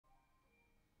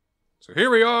So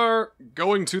here we are,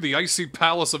 going to the Icy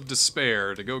Palace of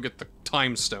Despair to go get the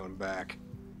Time Stone back.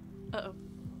 Uh-oh.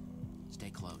 Stay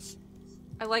close.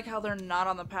 I like how they're not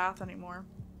on the path anymore.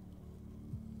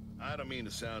 I don't mean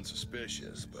to sound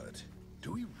suspicious, but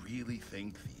do we really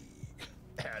think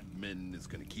the admin is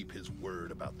going to keep his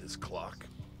word about this clock?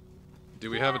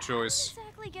 Do we have a choice? I don't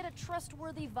exactly get a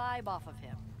trustworthy vibe off of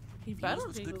him. He If better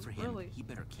what's be, good for him, really. he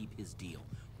better keep his deal.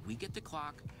 We get the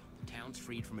clock, the town's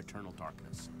freed from eternal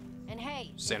darkness. And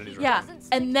hey, Sanity's if he right. Yeah, doesn't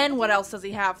stick and then to what it, else does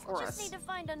he have we'll for just us? need to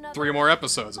find another 3 more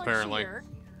episodes, apparently. punchier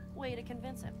way to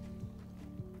convince him.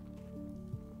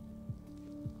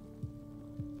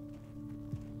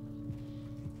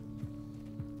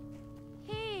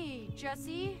 Hey,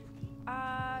 Jesse.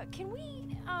 Can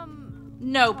we,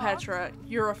 No, talk? Petra,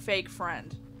 you're a fake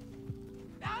friend.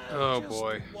 Oh Just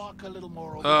boy. Walk a little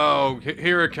more over Oh,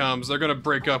 here it comes. They're gonna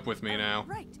break up with me now.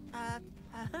 Right.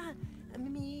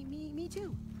 Me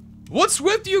too. What's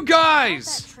with you That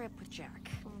guys? trip with Jack.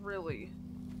 Really.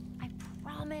 I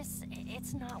promise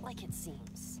it's not like it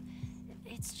seems.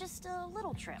 It's just a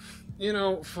little trip. You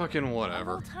know, fucking A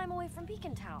whatever. little time away from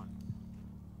Beacon Town.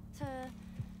 To,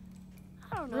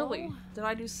 I don't know. Really? Did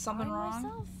I do something find wrong?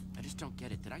 myself? I just don't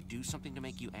get it. Did I do something to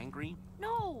make you angry?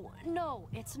 No,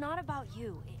 it's not about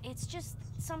you. It's just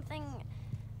something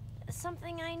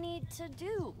I need to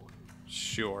do.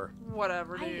 Sure.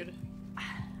 Whatever, dude.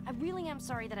 I really am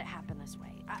sorry that it happened this way.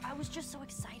 I was just so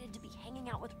excited to be hanging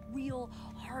out with real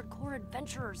hardcore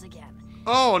adventurers again.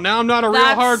 Oh, now I'm not a real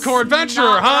That's hardcore adventurer,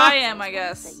 not what I huh? am, I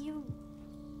guess. That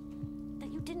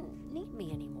you didn't need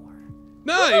me anymore.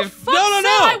 No, Who the you- fuck no, said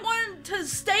no, I no. wanted to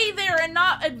stay there and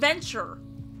not adventure.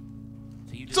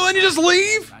 So then you just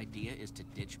leave? The idea is to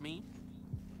ditch me?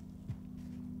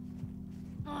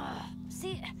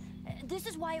 See, this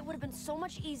is why it would have been so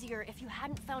much easier if you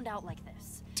hadn't found out like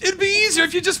this. It'd be easier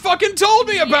if you just fucking told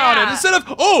me about it Yeah. instead of,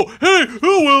 oh, hey,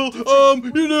 oh well,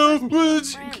 you know,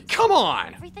 come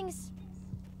on. Everything's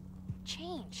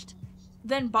changed.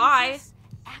 Then bye. Because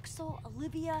Axel,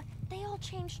 Olivia, they all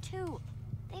changed too.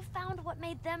 They found what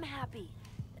made them happy.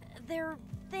 Their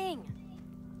thing.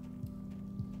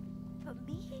 But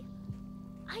me?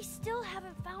 I still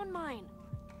haven't found mine.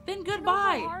 Then You know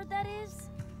goodbye. how hard that is?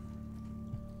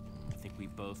 I think we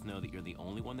both know that you're the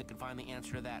only one that can find the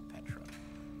answer to that, Petra.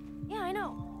 Yeah, I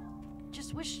know.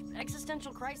 Just wish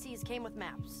existential crises came with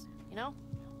maps, you know?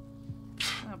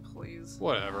 Oh, please.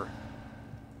 Whatever.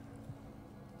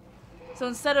 So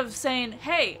instead of saying,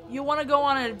 hey, you want to go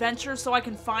on an adventure so I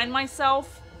can find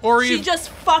myself? Or She even, just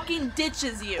fucking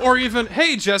ditches you. or even,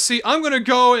 hey Jesse, I'm gonna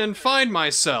go and find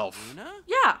myself. Luna?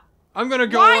 Yeah. I'm gonna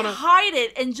go Why on a, hide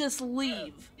it and just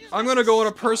leave? I'm gonna go on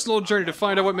a personal journey to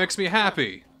find out what makes me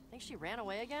happy. Think she ran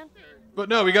away again? But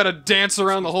no, we gotta dance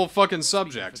around the whole fucking For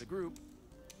subject. the group.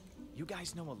 You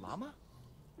guys know a llama?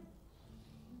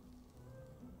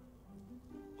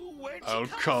 Where'd she I'll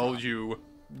come call from? you This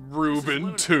is Reuben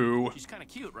Luna. too. She's kind of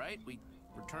cute, right? We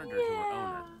returned her to her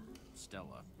owner,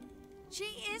 Stella. She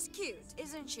is cute,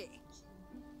 isn't she?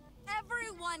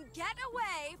 Everyone get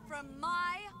away from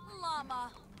my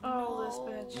llama. Oh,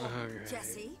 this bitch. Okay.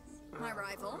 Jesse, my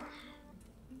rival.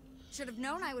 Should have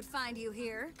known I would find you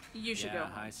here. You should Yeah, go.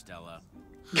 hi, Stella.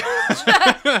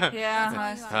 Yeah,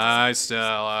 nice. Hi,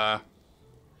 Stella.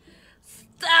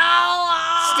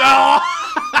 Stella! Stella!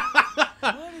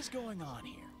 What is going on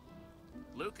here?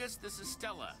 Lucas, this is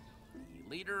Stella, the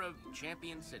leader of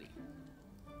Champion City.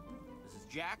 This is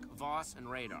Jack, Voss, and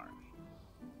Radar.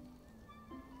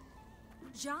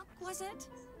 Jacques, was it?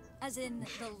 As in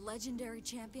the legendary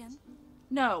champion?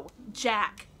 No,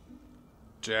 Jack.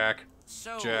 Jack.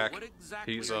 So, Jack. what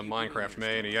exactly He's are a you doing Minecraft here,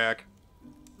 maniac.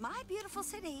 My beautiful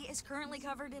city is currently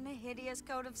covered in a hideous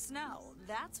coat of snow.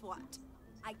 That's what.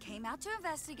 I came out to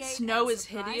investigate. Snow and is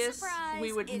surprise, hideous. surprise,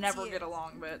 We would it's never you. get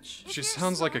along, bitch. If She you're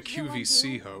sounds like a smart, you'll QVC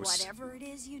undo host. Whatever it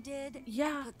is you did,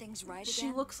 Yeah. put things right She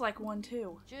again. looks like one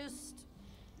too. Just,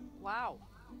 wow.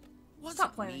 Wasn't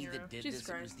Stop playing me hero. that did Jesus this,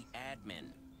 it was Christ. the admin.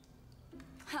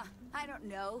 Huh, I don't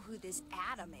know who this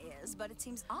Adam is, but it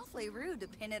seems awfully rude to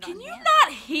pin it Can on you him.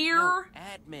 not hear No,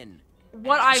 admin.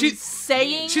 what I'm She-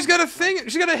 saying? She's got a thing.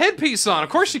 She's got a headpiece on. Of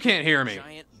course she can't hear me.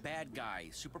 Giant bad guy,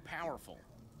 super powerful.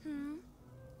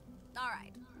 All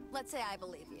right, let's say I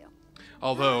believe you.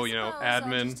 Although, I you know, suppose I'll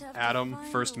admin, just have to Adam,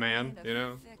 find first a man, way to you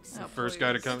know, fix the it. first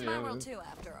guy to come. It's my Yeah. world too,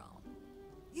 after all.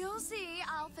 You'll see,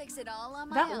 I'll fix it all on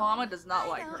my That own. llama does not I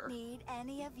like don't her. need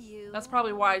any of you. That's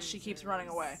probably why she keeps running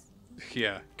away.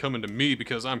 Yeah, coming to me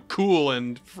because I'm cool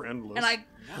and friendless. And I,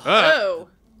 Ah. oh,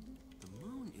 The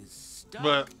moon is stuck.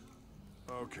 But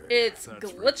Okay. it's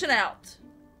that's glitching out.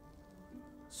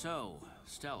 So,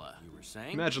 Stella, you were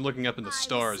saying? imagine looking up in the I was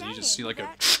stars and you just see saying like a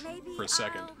that maybe for a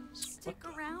second. I'll stick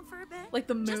around for a bit. Like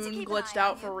the Just to moon keep an glitched eye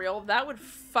on out for you. real. That would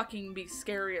fucking be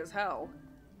scary as hell.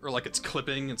 Or like it's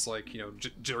clipping, it's like, you know,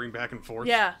 jittering back and forth.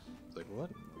 Yeah. It's like, what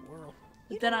in the world?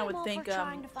 But You then know I I'm would all think for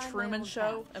trying to find my Truman own Show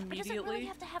path, but does it immediately. really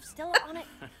have to have Stella on it?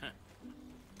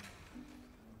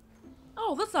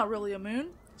 Oh, that's not really a moon.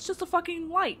 It's just a fucking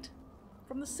light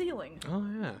from the ceiling. Oh,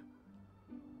 yeah.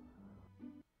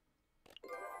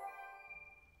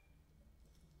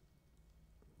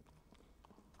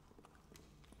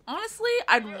 Honestly,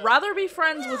 I'd rather be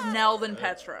friends with Nell than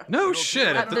Petra. No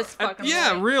shit. At this fucking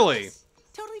yeah, point. really.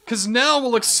 Totally fine. Because Nell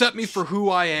will accept me for who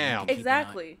I am.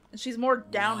 Exactly. And she's more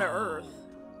down to earth.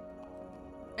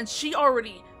 And she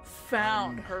already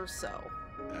found herself.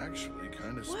 Actually,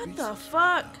 kind of. What the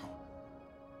fuck?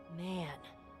 Man.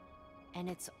 And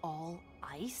it's all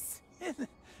ice?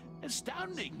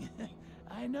 Astounding.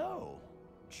 I know.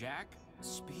 Jack,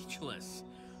 speechless.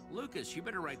 Lucas, you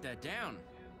better write that down.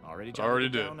 Already Already jotted it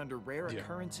did. down under rare Yeah.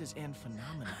 occurrences and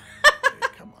phenomena. Hey,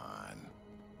 come on.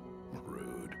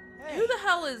 Rude. Who the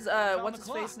hell is, Found what's the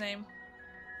his face clock. name?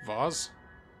 Voz?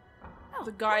 Oh,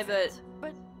 The guy that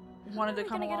But wanted how to are we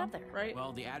come gonna get along, up there? right?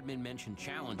 Well, the admin mentioned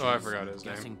challenges. Oh, I forgot his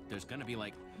name. Guessing there's gonna be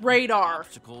like Radar.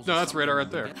 obstacles. No, or that's something Radar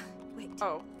right when we there. get- Wait,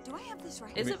 Oh. do I have this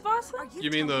right? Is mean- it Voss Are then? You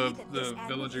mean telling the me that this admin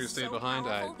villager who is stayed so behind?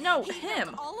 powerful, No, he built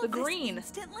him. all The of this green.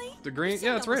 instantly? The green? You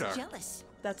Yeah, it's seem almost Radar. Jealous.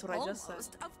 That's what I just said.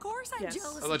 Almost. Of course I'm Yes.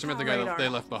 jealous. I thought you meant the about guy it. that they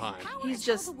left behind. How He's much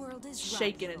just of the world is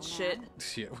shaking right and now? shit.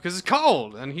 Yeah, because it's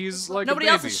cold, and he's like Nobody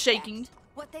a else baby. is shaking.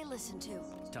 What they listen to.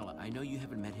 Stella, I know you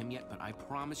haven't met him yet, but I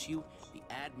promise you, the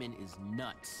admin is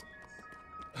nuts.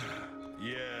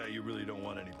 Yeah, you really don't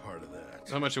want any part of that.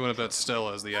 How much you want to bet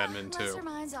Stella is the admin, Lesser too?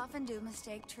 minds often do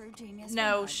mistake true genius.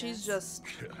 No, for she's others.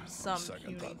 just some Second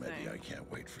puny thought, maybe I thing.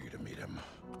 can't wait for you to meet him.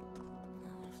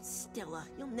 Stella,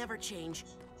 you'll never change.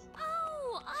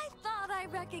 Oh, I thought I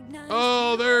recognized.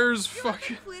 Oh, you. there's You're the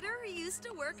fucking... quitter who used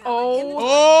to work. Oh. in the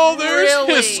Oh, there's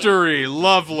Really? history.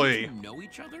 Lovely. You know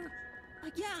each other?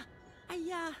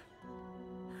 Yeah,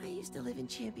 I used to live in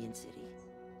Champion City.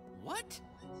 What?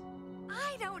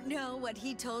 I don't know what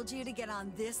he told you to get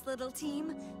on this little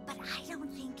team, but I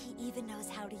don't think he even knows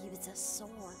how to use a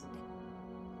sword.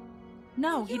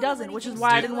 No, he doesn't, which is Anything why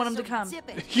I Stella, didn't want him to so come. zip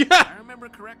it. Yeah. I remember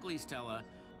correctly, Stella.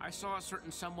 I saw a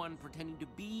certain someone pretending to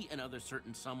be another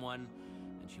certain someone,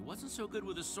 and she wasn't so good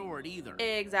with a sword either.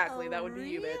 Exactly, that would be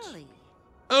you, bitch. Really?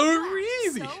 Oh, You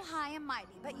really? act So high and mighty,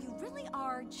 but you really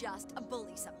are just a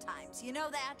bully sometimes. You know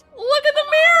that? Look at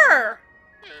the mirror!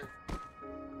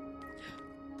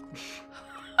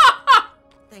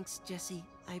 Thanks, Jesse.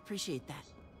 I appreciate that.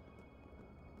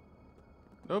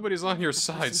 Nobody's on your The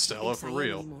side, person she Stella, thinks for I am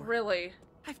real. anymore. Really?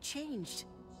 I've changed.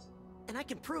 And I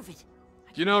can prove it.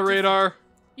 You know, Radar,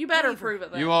 You better Whatever. prove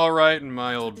it then. you all right in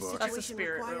my old The book. That's the situation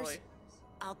spirit, requires, really.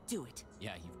 I'll do it.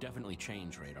 Yeah, you've definitely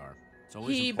changed, Radar. It's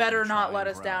always He important better to not try let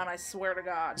and us grow. down, I swear to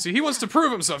God. See, he wants to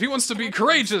prove himself. He wants to be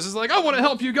courageous. He's like, I want to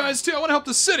help you guys too. I want to help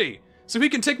the city. So he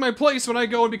can take my place when I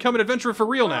go and become an adventurer for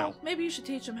real now. Well, maybe you should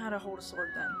teach him how to hold a sword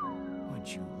then. Would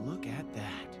you look at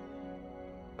that?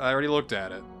 I already looked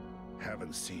at it.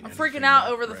 Haven't seen. I'm freaking anything out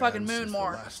that over the fucking grand moon since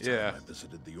more. The last Yeah. time I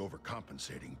visited the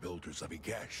overcompensating builders of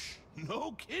Igesh.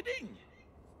 No kidding.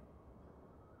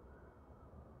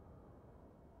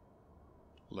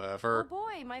 Oh Lever.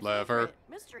 boy, my Lever. favorite.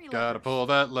 Mystery Gotta levers. pull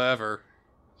that lever.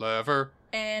 Lever.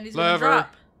 And he's gonna Lever.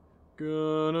 drop.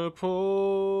 Gonna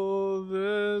pull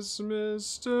this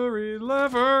mystery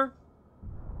lever.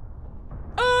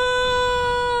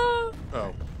 Oh!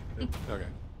 Oh. Okay.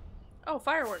 Oh,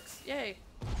 fireworks. Yay.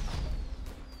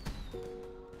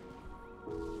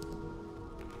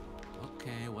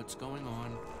 Okay, what's going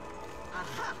on?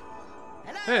 Aha!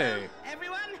 Hello, Hey.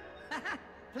 everyone.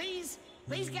 please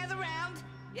gather round.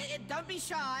 Don't be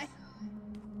shy.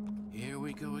 Here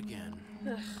we go again.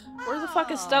 Where the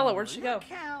fuck is Stella? Where'd she go? Look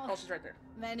how Oh, she's right there.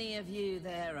 many of you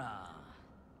there are.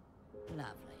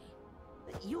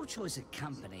 Lovely. Your choice of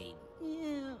company.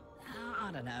 Yeah,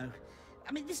 I don't know.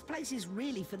 I mean, this place is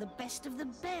really for the best of the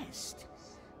best.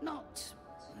 Not.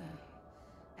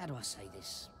 How do I say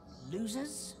this?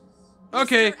 Losers?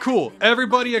 Okay, Mr. cool. Admin,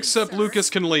 Everybody my except sir, Lucas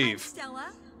can I'm leave.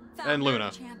 Stella, And founder Luna.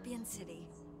 of Champion City.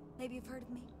 Maybe you've heard of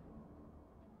me.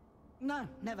 No,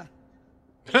 never.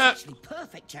 It's actually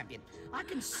perfect, champion. I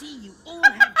can see you all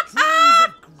have dreams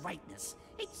of greatness.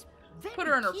 It's very Put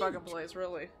her in her cute. fucking place,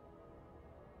 really.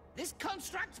 This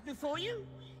construct before you,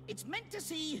 it's meant to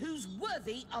see who's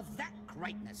worthy of that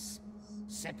greatness.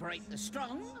 Separate the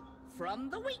strong from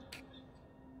the weak.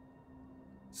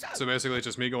 So basically, it's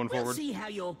just me going we'll forward. see how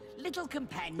your little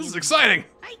companion. This is exciting.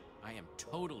 Hey, I am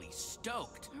totally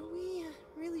stoked. Are we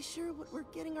really sure what we're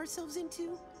getting ourselves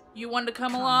into? You wanted to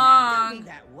come Come now, don't along. be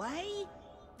that way.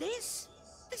 This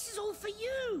is all for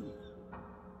you.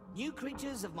 New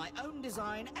creatures of my own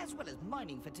design, as well as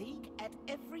mining fatigue at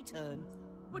every turn.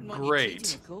 Wouldn't want Great. you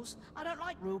cheating, of course. I don't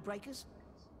like rule breakers.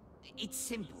 It's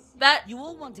simple. That, You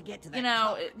all want to get to that you know,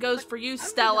 clock, it goes but for you, only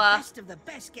Stella. The best of the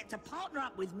best get to partner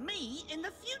up with me in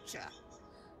the future.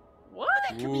 what?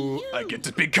 That could be Ooh, you. I get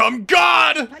to become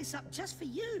God! Place up just for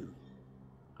you.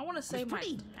 I want to say my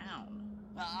pretty. town.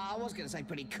 I was going to say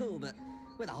pretty cool, but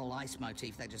with a whole ice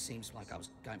motif, that just seems like I was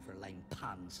going for a lame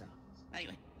pun, so...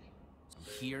 Anyway. I'm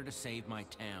here to save my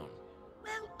town.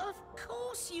 Well, of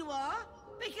course you are,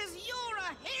 because you're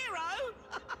a hero!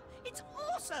 It's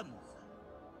awesome!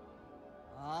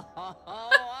 Oh,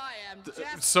 I am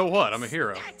just So what? I'm a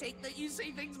hero. ecstatic that you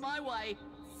see things my way.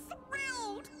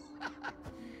 Thrilled!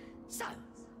 So,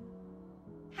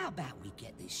 how about we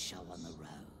get this show on the road?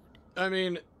 I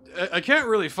mean, I can't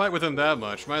really fight with him that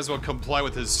much. Might as well comply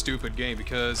with his stupid game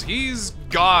because he's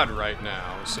God right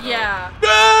now, so... Yeah.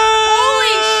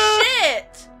 Ah! Holy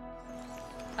shit!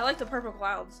 I like the purple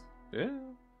clouds. Yeah.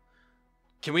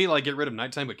 Can we, like, get rid of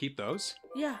nighttime but keep those?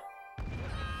 Yeah.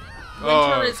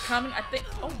 Oh. Winter is coming. I think.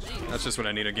 Oh, jeez. That's just what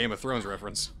I need, a Game of Thrones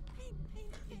reference.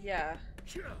 Yeah.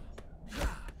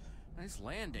 Nice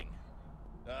landing.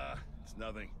 It's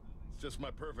nothing. It's just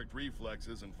my perfect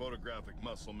reflexes and photographic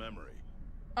muscle memory.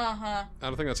 Uh-huh. I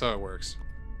don't think that's how it works.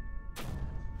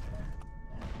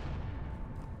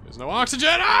 There's no oxygen!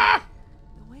 Ah!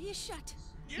 The way is shut.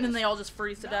 And then they all just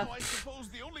freeze to death. Now I suppose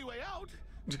the only way out.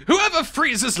 Whoever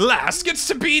freezes last gets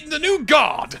to be the new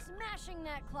God! Smashing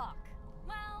that clock.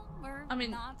 Well, we're I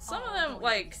mean, not some of all them, going to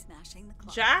like, be smashing the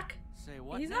clock. Jack? Say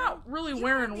what He's now? not really You're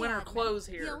wearing the winter admin. clothes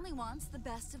He here. only wants the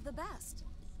best of the best.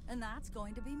 And that's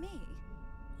going to be me.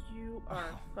 You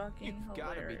are fucking You've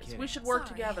gotta be hilarious. kidding. We should work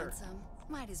Sorry, together. handsome.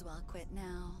 Might as well quit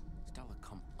now. Stella,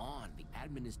 come on. The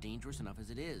admin is dangerous enough as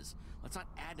it is. Let's not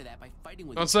add to that by fighting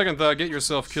with On each second thought, get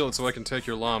yourself killed so I can take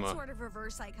your That llama. sort of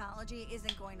reverse psychology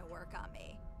isn't going to work on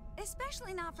me.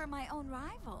 Especially not for my own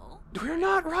rival. We're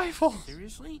not rivals!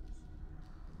 Seriously?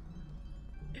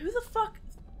 Who the fuck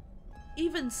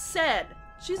even said?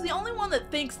 She's the only one that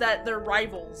thinks that they're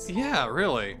rivals. Yeah,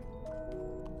 really.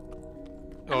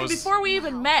 I mean, is- before we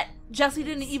even met, Jesse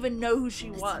didn't even know who she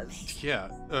was. Yeah,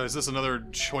 is this another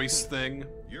choice thing?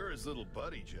 You're his little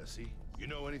buddy, Jesse. You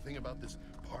know anything about this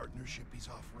partnership he's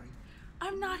offering?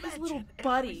 I'm not his Imagine little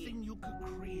buddy. Everything you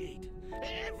could create,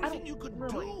 don't everything you could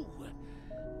really. do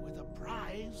with a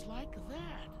prize like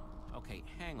that. Okay,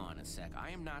 hang on a sec.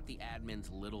 I am not the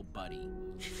admin's little buddy.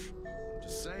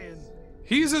 Just saying.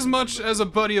 He's as much as a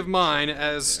buddy of mine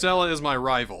as Stella is my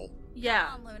rival. Yeah.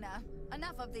 Come on, Luna.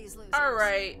 Enough of these losers.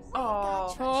 Alright. We've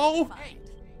got Oh. treasure to find.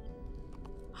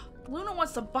 Luna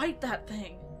wants to bite that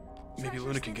thing. Maybe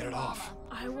Luna can get it off.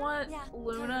 I want Yeah,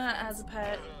 Luna as a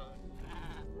pet.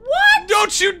 What?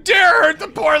 Don't you dare hurt the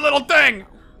poor little thing!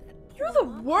 You're the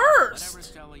Whatever, worst.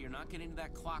 Stella, you're not getting to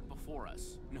that clock before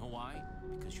us. You know why?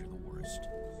 Because you're the worst.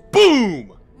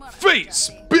 Boom! Whatever, Face,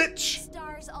 Jesse. bitch!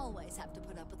 Stars always have to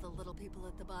put up with the little people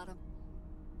at the bottom.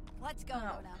 Let's go,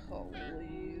 Luna. Oh,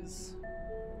 please.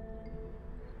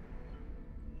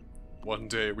 One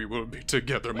day we will be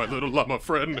together, my little llama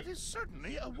friend. That is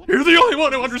certainly a woman You're the only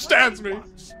one who understands me!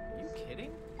 wants. Are you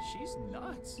kidding? She's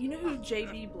nuts. You know who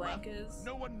JB Blank is?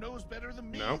 No one knows better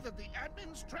than me No. that the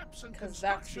admin's traps and Because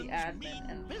that's the constructions admin, mean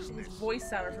and business. his voice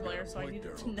sounded familiar, so I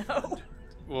needed to know.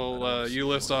 Well, you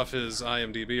list off his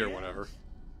IMDb or whatever.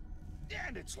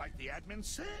 And it's like the admin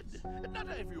said. Not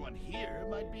everyone here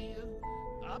might be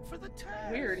up for the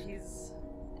task. Weird, he's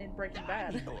in Breaking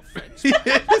Bad. No offense.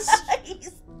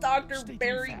 He's Dr. Stating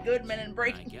Barry facts. Goodman in I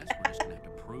Breaking guess Bad. we're just gonna have to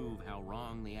prove how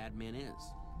wrong the admin is.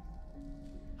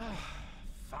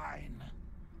 Fine.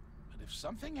 But if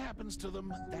something happens to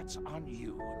them, that's on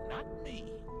you, not me.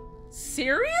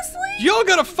 Seriously? Y'all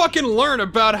gotta fucking learn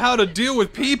about how to deal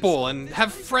with people and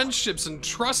have friendships and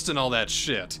trust and all that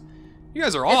shit. You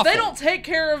guys are awful. If they don't take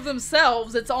care of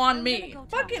themselves, it's on I'm me. gonna go talk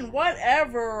Fucking to them.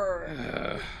 whatever.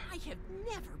 I have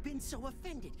never been so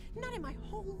offended. Not in my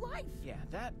whole life. Yeah,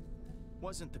 that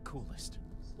wasn't the coolest.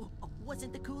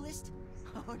 Wasn't the coolest?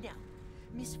 Oh no.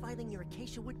 Misfiling your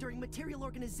acacia wood during Material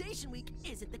Organization Week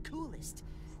isn't the coolest.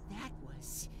 That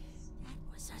was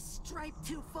a stripe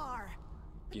too far.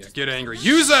 Yeah, Just get because angry. I'm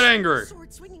Use that not a anger!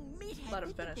 sword-swinging meathead, Let him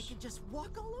they think finish. They can just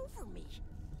walk all over me.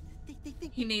 They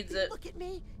think He needs they it. Look at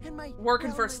me and my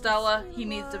Working for well-little Stella, skin he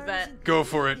needs to bars vent. and Go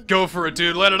for everything. it. Go for it,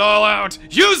 dude. Let it all out.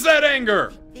 Use that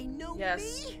anger! They know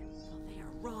Yes. me? Well, they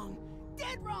are wrong.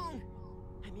 Dead wrong.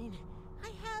 I mean, I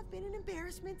have been an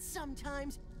embarrassment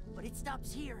sometimes, but it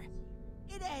stops here.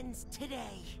 It ends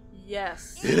today.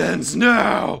 Yes. It ends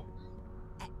now!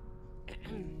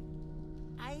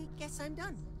 I guess I'm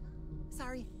done.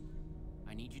 Sorry.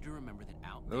 I need you to remember that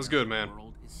out That was there, good, man. the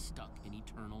world is stuck in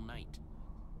eternal night.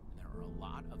 And there are a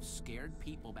lot of scared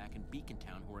people back in Beacon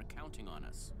Town who are counting on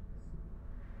us.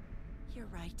 You're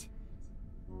right.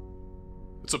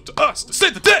 It's up to us to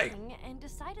save the day! And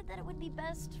decided that it would be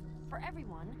best for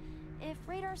everyone if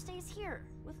Radar stays here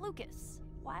with Lucas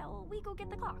while we go get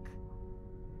the clock.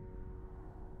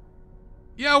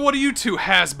 Yeah, what do you two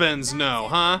has-beens know,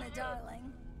 huh?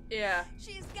 Darling. Yeah.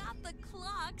 She's got the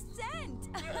clock sent.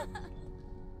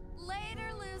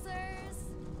 Later, losers.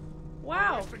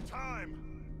 Wow. Wasting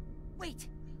time. Wait,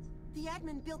 the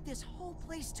admin built this whole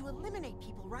place to eliminate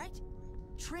people, right?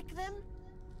 Trick them?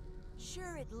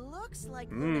 Sure, it looks like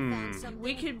Luna found something.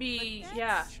 We could be, but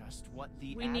yeah. that's Just what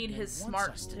the We need admin his wants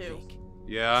smarts us to too. think.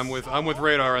 Yeah, I'm with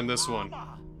Radar on this one.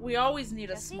 We always need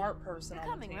a Jesse, smart person you're on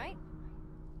the coming, team. right?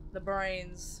 The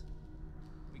brains.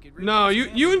 We could No,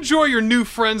 you enjoy your new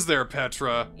friends there,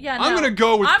 Petra. Yeah, I'm no. gonna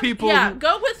go with people Yeah, who...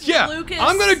 go with Yeah, Lucas.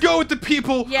 I'm gonna go with the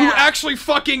people who Yeah. actually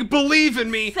fucking believe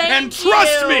in me Thank and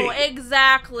trust you. me!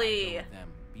 Exactly. Them.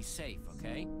 Be safe,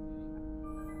 okay?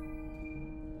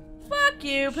 Fuck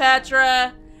you,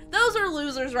 Petra. Those are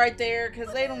losers right there,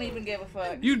 because they don't even give a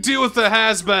fuck. You deal with the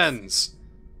has-beens.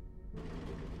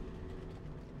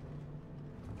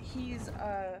 He's,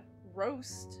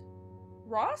 Rost?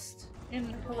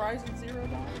 In Horizon Zero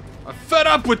Dawn? I'm fed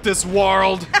up with this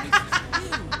world!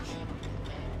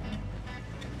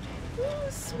 Ooh,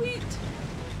 sweet.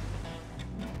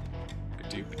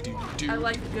 I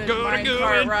like a good Gonna go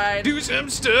minecart and ride. do some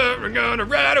stuff. We're gonna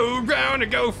ride around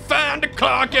and go find the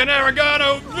clock, and then we're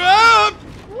gonna... Ah!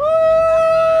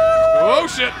 Oh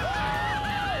shit!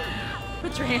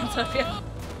 Put your hands up, yeah.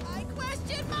 I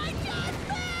question my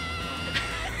judgment.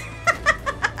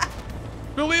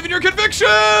 Believe in your convictions!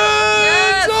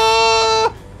 Yes!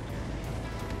 Ah!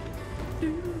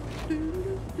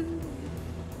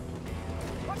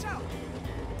 Watch out!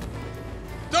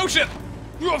 Oh shit!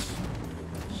 Oof.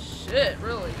 Shit,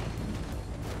 really.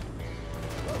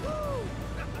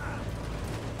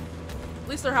 At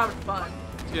least they're having fun.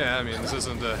 Yeah, I mean, this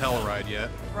isn't a hell ride yet.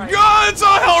 Right. God, it's a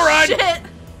hell ride! Shit!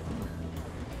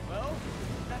 Well,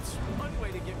 that's one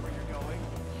way to get where you're going.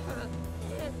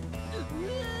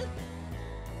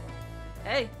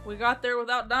 Hey, we got there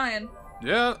without dying.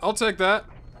 Yeah, I'll take that.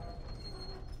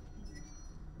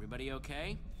 Everybody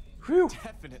okay? Whew.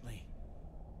 Definitely.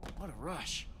 What a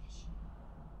rush.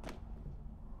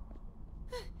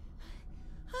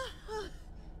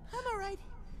 I'm alright.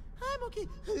 I'm okay.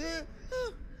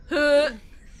 Huh. I'm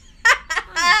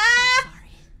so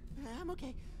sorry. I'm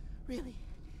okay. Really.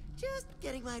 Just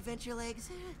getting my adventure legs.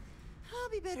 I'll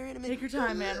be better in a minute. Take your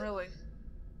time, man, really.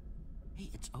 Hey,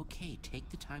 it's okay. Take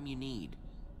the time you need.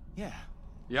 Yeah.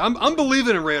 Yeah, I'm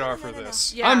believing in Radar for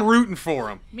this. Yeah. I'm rooting for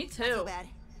him. Me Not so too. bad.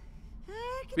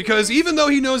 Because even though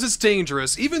he knows it's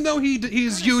dangerous, even though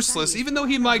he's useless, even though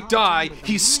he might die,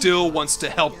 he still wants to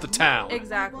help the town.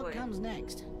 Exactly. What comes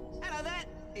next? Hello there,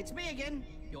 it's me again,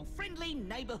 your friendly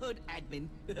neighborhood admin.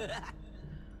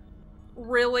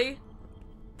 Really?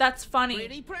 That's funny.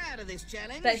 Pretty proud of this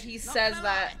challenge. That he not says gonna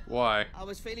that. Why? lie. I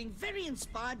was feeling very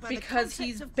inspired by Because the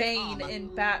he's concept of Bane karma.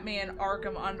 in Batman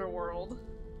Arkham Underworld.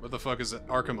 What the fuck is it?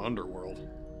 Arkham Underworld?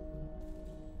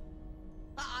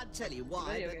 I'd tell you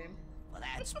why, Video but game. well,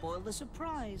 that'd spoil the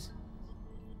surprise.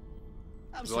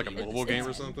 I'm Is it like a sorry, mobile game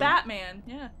or something? Batman,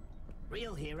 yeah.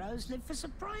 Real heroes live for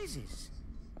surprises.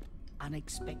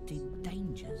 Unexpected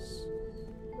dangers.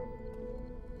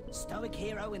 Stoic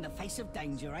hero in the face of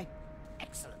danger, eh?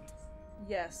 Excellent.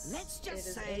 Yes. Let's it just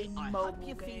is say a I mobile hope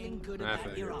you're game. feeling good I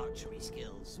about your figured. archery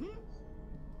skills. Hmm?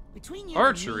 Between you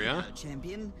Archery, and me, huh?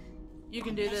 champion, You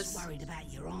can I'm do less this. worried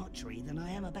about your archery than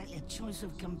I am about your choice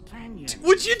of companion.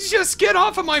 Would you just get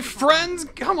off of my friends?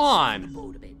 Come on.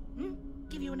 Bored a bit. Hmm?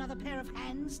 Give you another pair of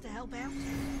hands to help out.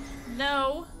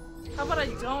 No. How about I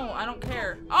don't? I don't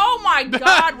care. Oh my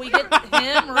god, we get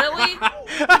him? Really?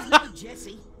 He's no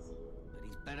Jesse, but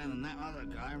he's better than that other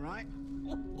guy, right?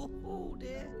 Oh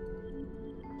dear.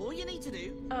 All you need to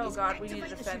do Oh is god, we need to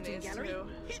activate the defend shooting these gallery, two.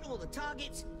 hit all the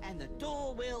targets, and the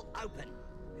door will open.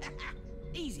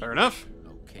 Easy. Fair enough.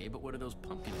 Okay, but what are those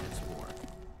pumpkin heads for?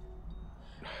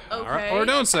 Okay. Alright, or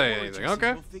don't say Don't worry, anything, Jesse,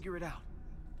 okay? We'll figure it out.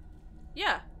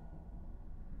 Yeah.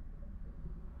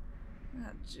 Ah,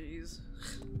 jeez.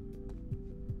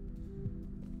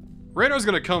 Radar's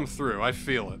gonna come through, I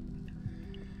feel it.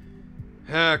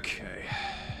 Okay.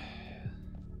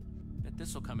 Bet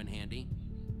this'll come in handy.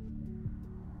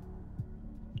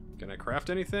 Can I craft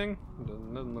anything?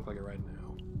 Doesn't look like it right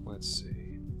now. Let's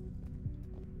see.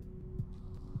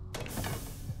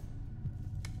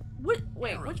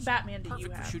 Wait, Arrows. which Batman do you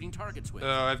Perfect have? for shooting targets with.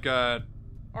 I've got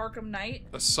Arkham Knight?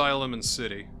 Asylum and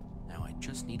City. Now I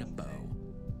just need a bow.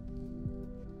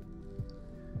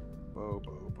 Bow,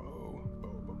 bow, bow,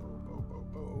 bow, bow, bow, bow,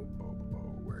 bow, bow,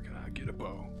 bow. Where can I get a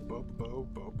bow? Bow, bow,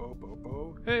 bow, bow, bow,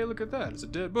 bow. Hey, look at that! It's a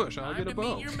dead bush. I'll get a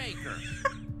bow. Meet your maker.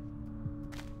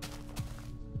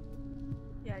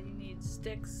 Yeah, you need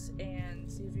sticks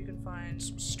and see if you can find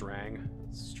Some string.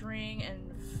 string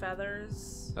and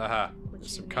feathers. Aha. Which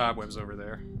There's you some need. cobwebs over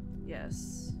there.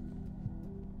 Yes.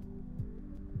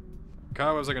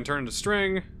 Cobwebs I can turn into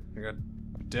string. I got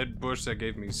dead bush that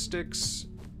gave me sticks.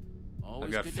 Always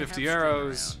I've got good to have 50 string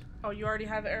arrows. around. Oh, you already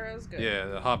have arrows? Good. Yeah,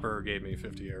 the hopper gave me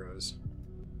 50 arrows.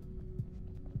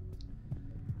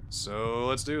 So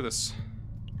let's do this.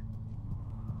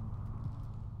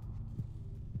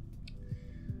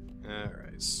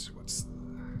 Alright, so what's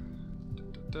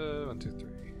the... 1, 2, 3.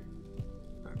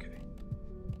 Okay.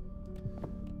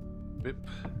 Bip.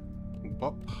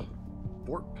 Bop.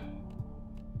 Borp.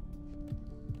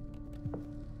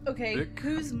 Okay, Vic.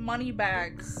 who's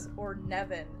Moneybags or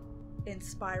Nevin in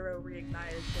Spyro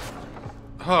Reignited?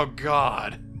 Oh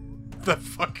god. The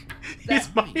fuck? He's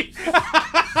That- money.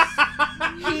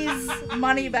 He's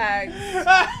Moneybags.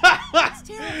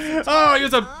 Oh, he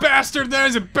was a bastard then,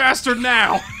 he's a bastard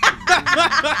now.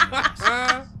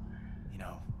 You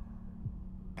know,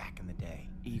 back in the day,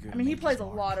 eager to I mean, he make plays his a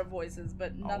mark. lot of voices,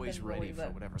 but nothing Always ready really for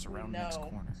that whatever's we around the next know.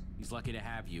 corner. He's lucky to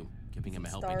have you, giving him a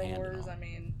helping Star hand. and Wars, all. I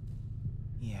mean.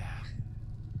 Yeah.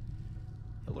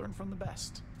 He'll learn from the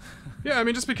best. Yeah, I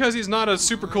mean, just because he's not a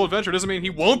super cool adventurer doesn't mean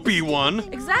he won't be one.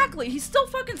 Exactly, he's still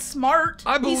fucking smart.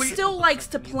 I He believe- still likes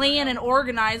to plan and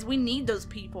organize. We need those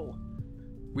people.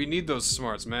 We need those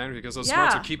smarts, man, because those Yeah.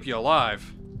 smarts will keep you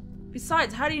alive.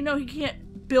 Besides, how do you know he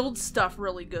can't build stuff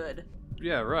really good?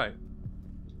 Yeah, right.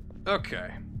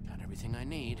 Okay. Got everything I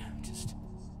need. Just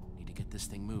need to get this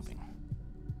thing moving.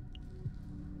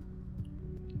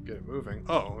 Get it moving.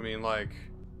 Oh, I mean, like...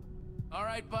 All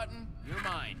right, Button, you're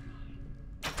mine.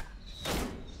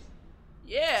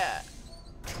 Yeah.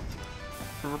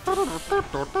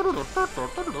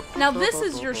 Now this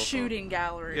is your shooting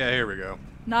gallery. Yeah, here we go.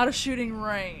 Not a shooting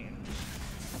range.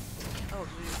 Oh,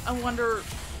 geez. I wonder...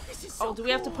 Oh, do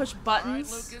we have to push All right,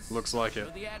 buttons? Lucas. Looks like You're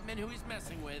it. the admin who he's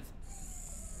messing with.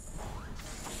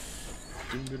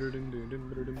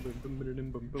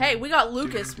 Hey, we got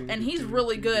Lucas, and he's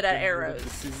really good at arrows,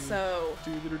 so...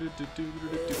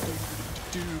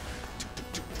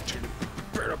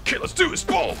 Okay, let's do this,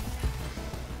 ball!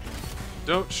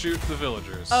 Don't shoot the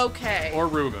villagers. Okay. Or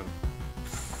Reuben.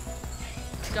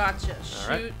 Gotcha. All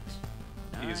right. Shoot.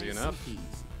 Easy Nice enough. and easy.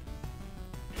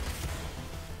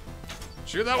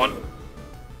 Shoot that one!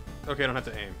 Okay, I don't have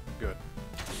to aim. Good.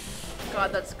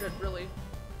 God, that's good, really.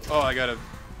 Oh, I gotta...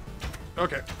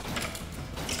 Okay.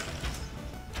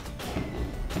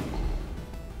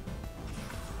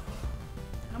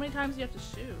 How many times do you have to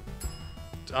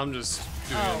shoot? I'm just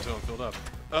doing it until I'm filled up.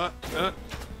 X0.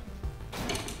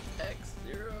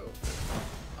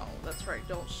 Oh, that's right.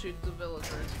 Don't shoot the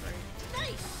villagers, right?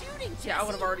 Nice shooting, Jesse. Yeah, I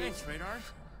would have already... Thanks, Radar.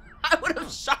 I would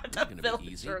have shot the gonna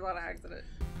be easy. villager on accident.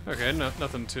 Okay,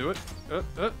 nothing to it.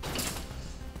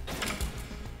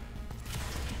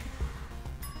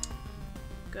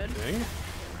 Good. Ding.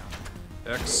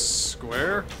 X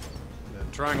square. And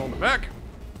then triangle in the back.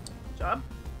 Good job.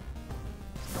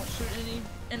 Don't shoot any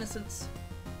innocents.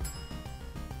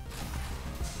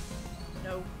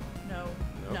 No. No.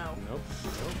 Nope, No. Nope.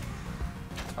 Nope.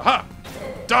 Aha!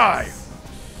 Die!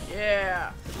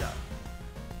 Yeah. Good job.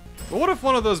 But what if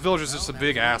one of those villagers is just a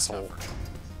big asshole?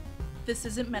 This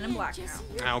isn't Men in Black now. Jesse,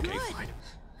 you're Ah, okay, good. fine.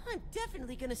 I'm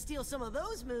definitely gonna steal some of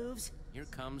those moves. Here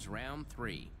comes round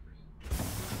 3.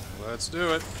 Let's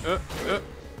do it.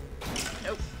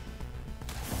 Nope.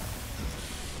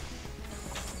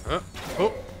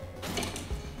 Oh.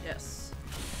 Yes.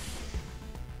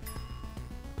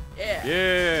 Yeah.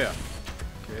 Yeah.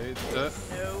 Okay.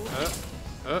 No.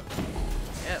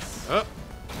 Yes.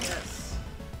 Yes.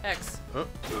 X. Good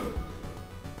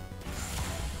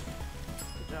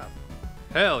job.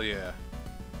 Hell yeah.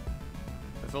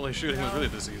 If only shooting was really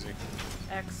this easy.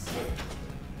 X.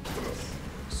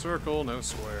 Circle, no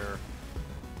square.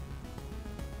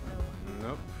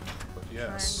 Nope. But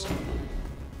yes. Triangle.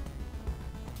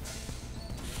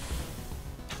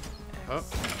 Up.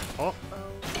 X. Up.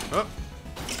 O. Up.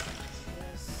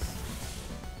 Yes.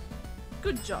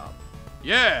 Good job.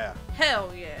 Yeah.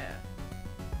 Hell yeah.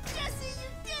 Jesse, you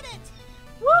did it!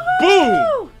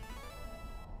 Woohoo! Boom!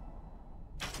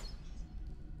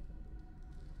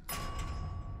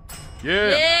 Yeah.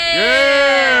 Yeah!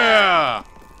 Yeah.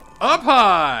 Up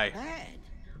high. Bad.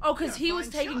 Okay, because he was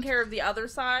taking care of the other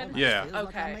side? Yeah. Feels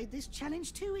like I Okay. made this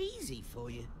challenge too easy for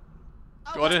you.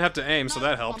 Well, I didn't have to aim, so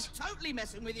that helped. I'm totally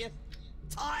messing with you.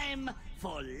 Time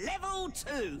for level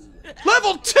 2.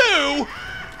 Level 2?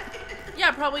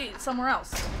 Yeah, probably somewhere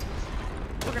else.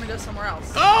 We're gonna go somewhere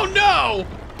else. Oh no!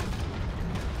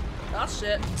 Oh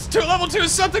shit. Level 2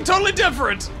 is something totally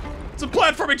different! It's a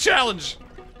platforming challenge!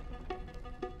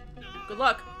 Good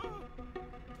luck.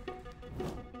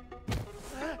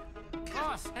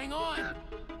 Boss, hang on!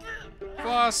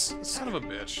 Boss, son of a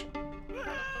bitch.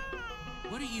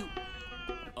 What are you...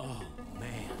 Oh,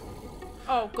 man.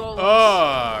 Oh,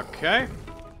 golem. Okay.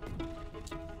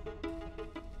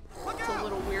 It's a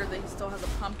little weird that he still has a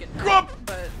pumpkin Go up! head,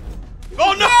 but...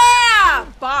 Oh no! Yeah!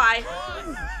 Bye.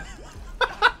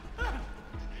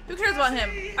 Who cares about him?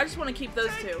 I just want to keep those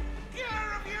two.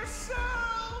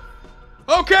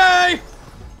 Okay!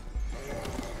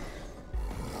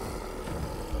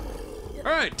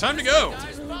 Alright, time to go.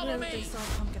 Guys, follow They me! still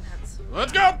have pumpkin heads.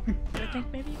 Let's go! I think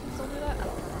maybe you can still do that? I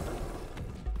don't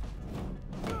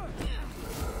remember.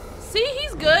 See,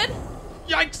 he's good.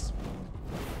 Yikes!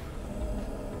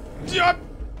 Yup!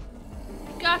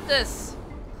 Got this.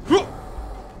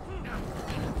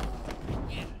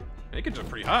 He can jump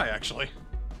pretty high, actually.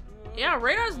 Yeah,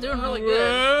 Radar's doing really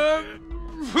good.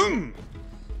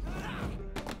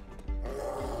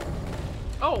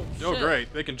 Oh, shit. Oh,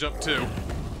 great. They can jump too.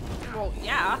 Well,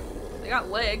 yeah. They got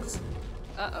legs.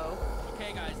 Uh-oh.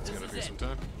 Okay, guys, this Gonna is be it. some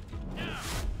time.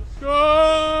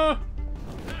 Ah!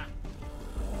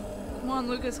 Come on,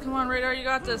 Lucas. Come on, Radar. You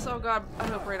got this. Oh, God. I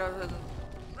hope Radar doesn't.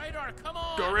 Radar, come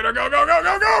on! Go, Raider, go, go, go,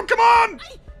 go, go! Come on!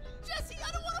 Jesse,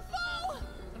 I don't want to fall!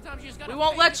 Sometimes you just gotta We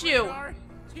won't fake let it, you. Radar.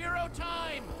 It's hero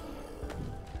time!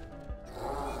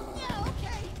 Yeah,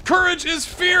 okay. Courage is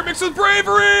fear mixed with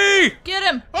bravery! Get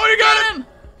him. Oh, you got Get it! him.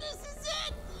 This is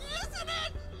it, isn't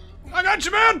it? I got you,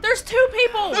 man! There's 2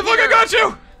 people. Look, I here. got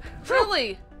you!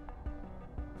 Really?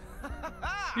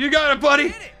 You got it, buddy!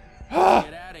 Get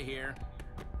out of here.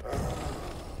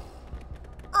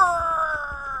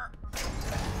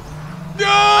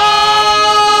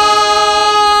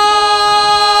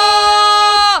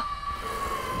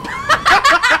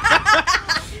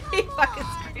 He fucking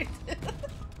screamed.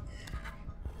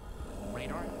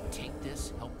 Radar, take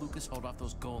this. Help Lucas hold off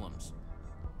those golems.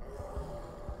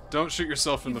 Don't shoot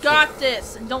yourself in the Got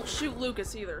this. And don't shoot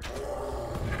Lucas either.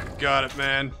 foot. Got it,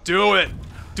 man. Do it!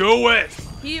 Do it!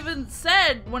 He even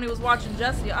said when he was watching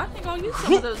Jesse, I think I'll use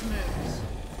some of those moves.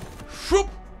 Foop!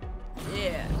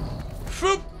 Yeah.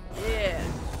 Foop! Yeah.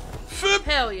 Foop!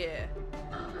 Hell yeah.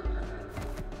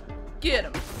 Get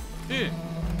him. Yeah.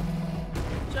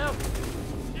 Jump.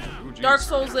 Ooh, jeez. Dark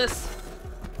Souls this.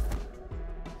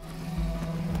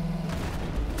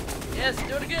 Yes,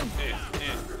 do it again.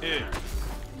 Yeah!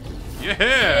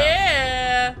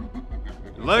 Yeah.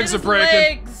 Legs Hit are his breaking.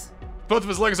 legs. Both of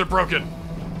his legs are broken.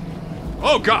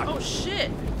 Oh, God! Oh shit.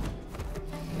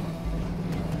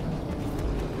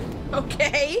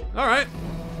 Okay. Alright.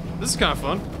 This is kind of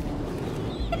fun.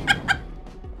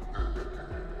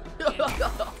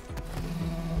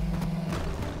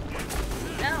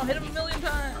 Now hit him a million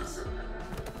times.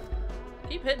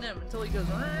 Keep hitting him until he goes.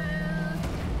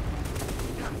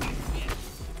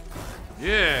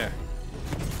 Yeah.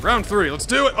 Round 3. Let's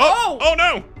do it. Oh! Oh,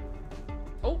 no!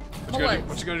 Oh, What my you, legs.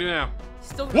 what you gonna do now?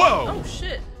 Still gonna, Whoa! Oh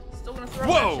shit. Still gonna throw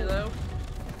Whoa! at you though.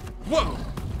 Whoa!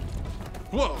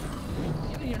 Whoa!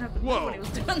 You didn't even have to move Whoa. when he was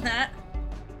doing that.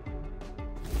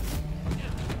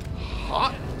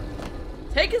 Hot?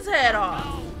 Take his head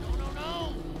off.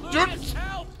 No! Dude. Lucas,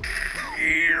 help!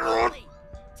 Taste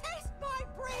my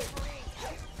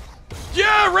bravery!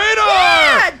 Yeah, radar!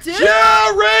 Yeah, dude!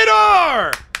 Yeah,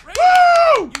 radar!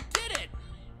 Woo! You did it!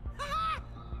 Ha!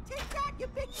 Take that, you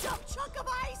big dumb chunk of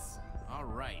ice! All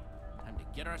right, time to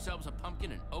get ourselves a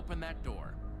pumpkin and open that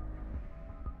door.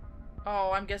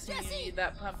 Oh, I'm guessing Jesse, you need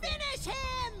that pumpkin. finish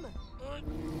him!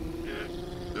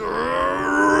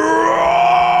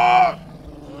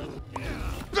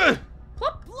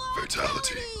 Plop.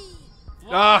 Fatality.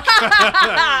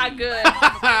 Ah, Good.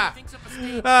 Thinks up a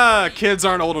stage. kids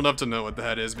aren't old enough to know what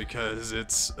that is because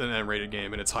it's an M-rated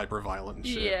game and it's hyper-violent and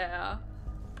shit. Yeah.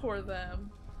 Poor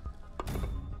them.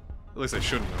 At least they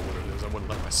shouldn't know what it is. I wouldn't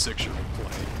let my 6-year-old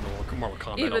play Mortal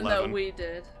Kombat Even 11. though we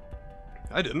did.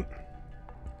 I didn't.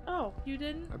 Oh, you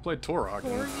didn't? I played Torok.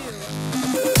 Poor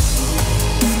you.